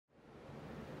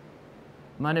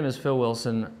My name is Phil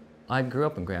Wilson. I grew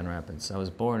up in Grand Rapids. I was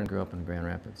born and grew up in Grand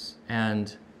Rapids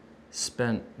and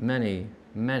spent many,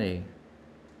 many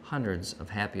hundreds of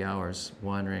happy hours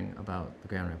wandering about the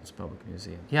Grand Rapids Public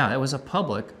Museum. Yeah, it was a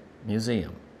public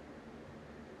museum,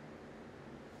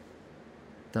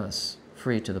 thus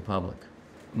free to the public.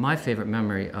 My favorite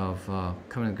memory of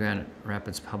coming to the Grand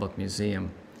Rapids Public Museum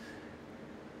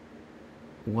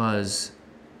was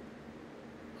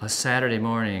a Saturday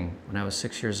morning when I was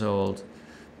 6 years old,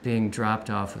 being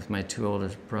dropped off with my two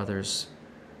oldest brothers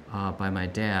by my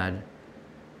dad,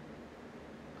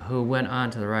 who went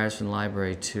on to the Ryerson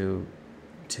Library to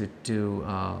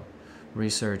do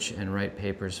research and write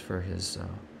papers for his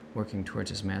working towards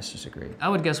his master's degree. I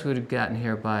would guess we would have gotten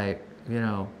here by,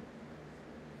 10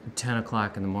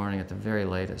 o'clock in the morning at the very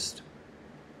latest.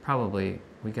 Probably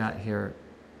we got here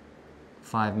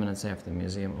 5 minutes after the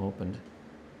museum opened,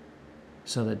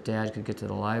 so that Dad could get to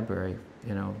the library,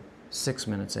 6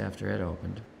 minutes after it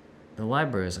opened. The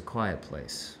library is a quiet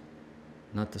place,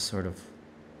 not the sort of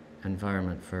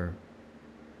environment for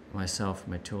myself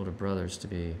and my two older brothers to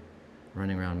be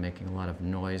running around making a lot of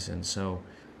noise in. So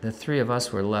the three of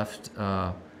us were left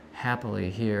happily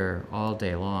here all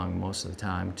day long, most of the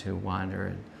time, to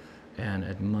wander and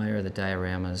admire the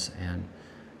dioramas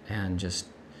and just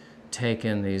take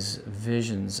in these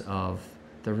visions of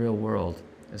the real world,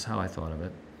 is how I thought of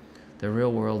it. The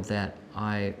real world that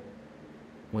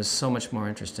was so much more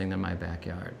interesting than my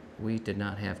backyard. We did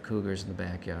not have cougars in the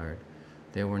backyard.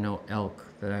 There were no elk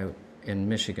in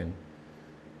Michigan.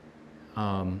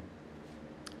 And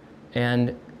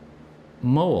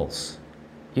moles.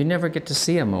 You never get to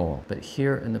see a mole, but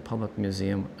here in the public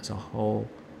museum is a whole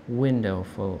window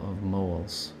full of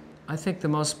moles. I think the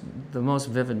most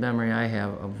vivid memory I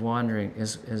have of wandering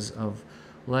is of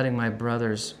letting my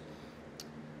brothers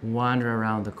wander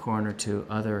around the corner to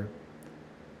other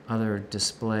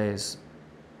displays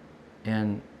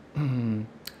and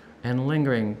and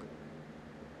lingering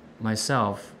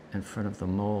myself in front of the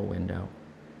mole window.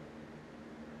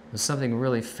 There's something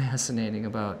really fascinating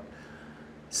about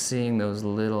seeing those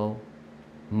little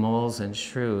moles and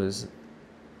shrews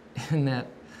in that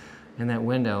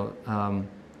window,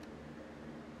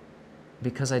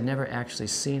 because I'd never actually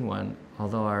seen one,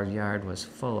 although our yard was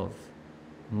full of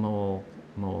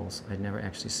moles. I'd never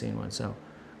actually seen one. So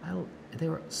they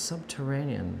were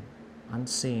subterranean,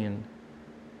 unseen,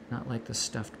 not like the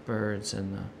stuffed birds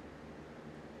and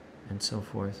so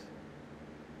forth.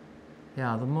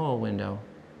 Yeah, the mole window.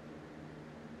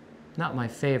 Not my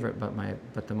favorite, but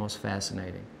the most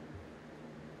fascinating.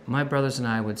 My brothers and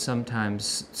I would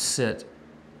sometimes sit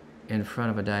in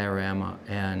front of a diorama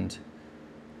and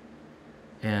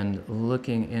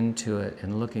looking into it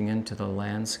and looking into the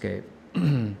landscape,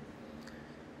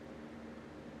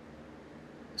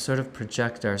 sort of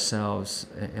project ourselves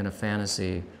in a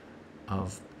fantasy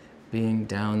of being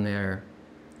down there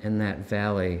in that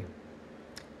valley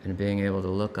and being able to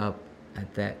look up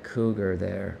at that cougar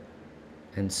there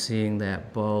and seeing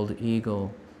that bald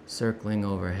eagle circling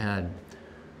overhead.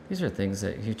 These are things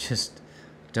that you just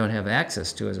don't have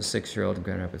access to as a 6-year-old in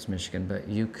Grand Rapids, Michigan, but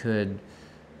you could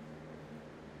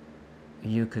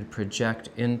project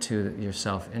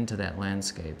yourself into that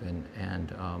landscape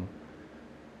and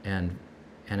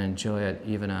enjoy it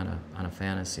even on a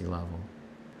fantasy level.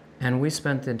 And we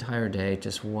spent the entire day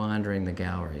just wandering the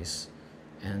galleries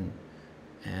and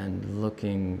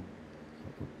looking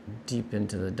deep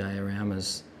into the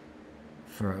dioramas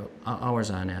for hours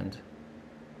on end.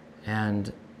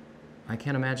 And I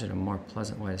can't imagine a more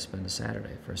pleasant way to spend a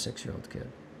Saturday for a 6-year-old kid.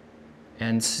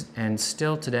 And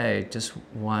still today, just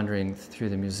wandering through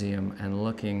the museum and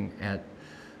looking at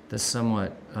the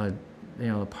somewhat,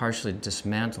 the partially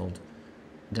dismantled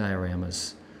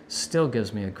dioramas still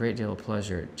gives me a great deal of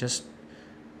pleasure. Just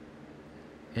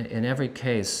in every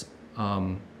case,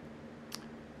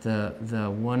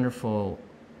 the wonderful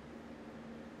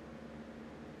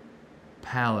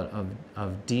palette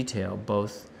of detail,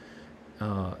 both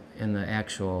in the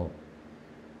actual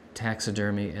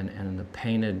taxidermy and in the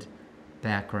painted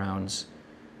backgrounds,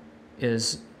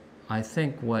 is, I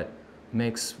think, what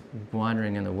makes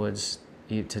wandering in the woods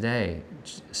today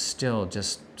still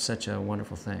just such a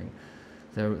wonderful thing.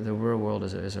 The real world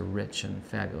is a rich and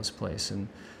fabulous place, and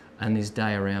these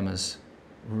dioramas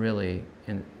really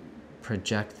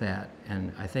project that,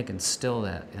 and I think instill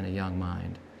that in a young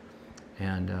mind.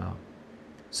 And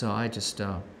so I just,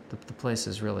 the place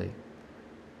has really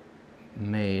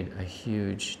made a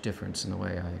huge difference in the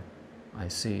way I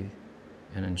see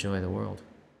and enjoy the world.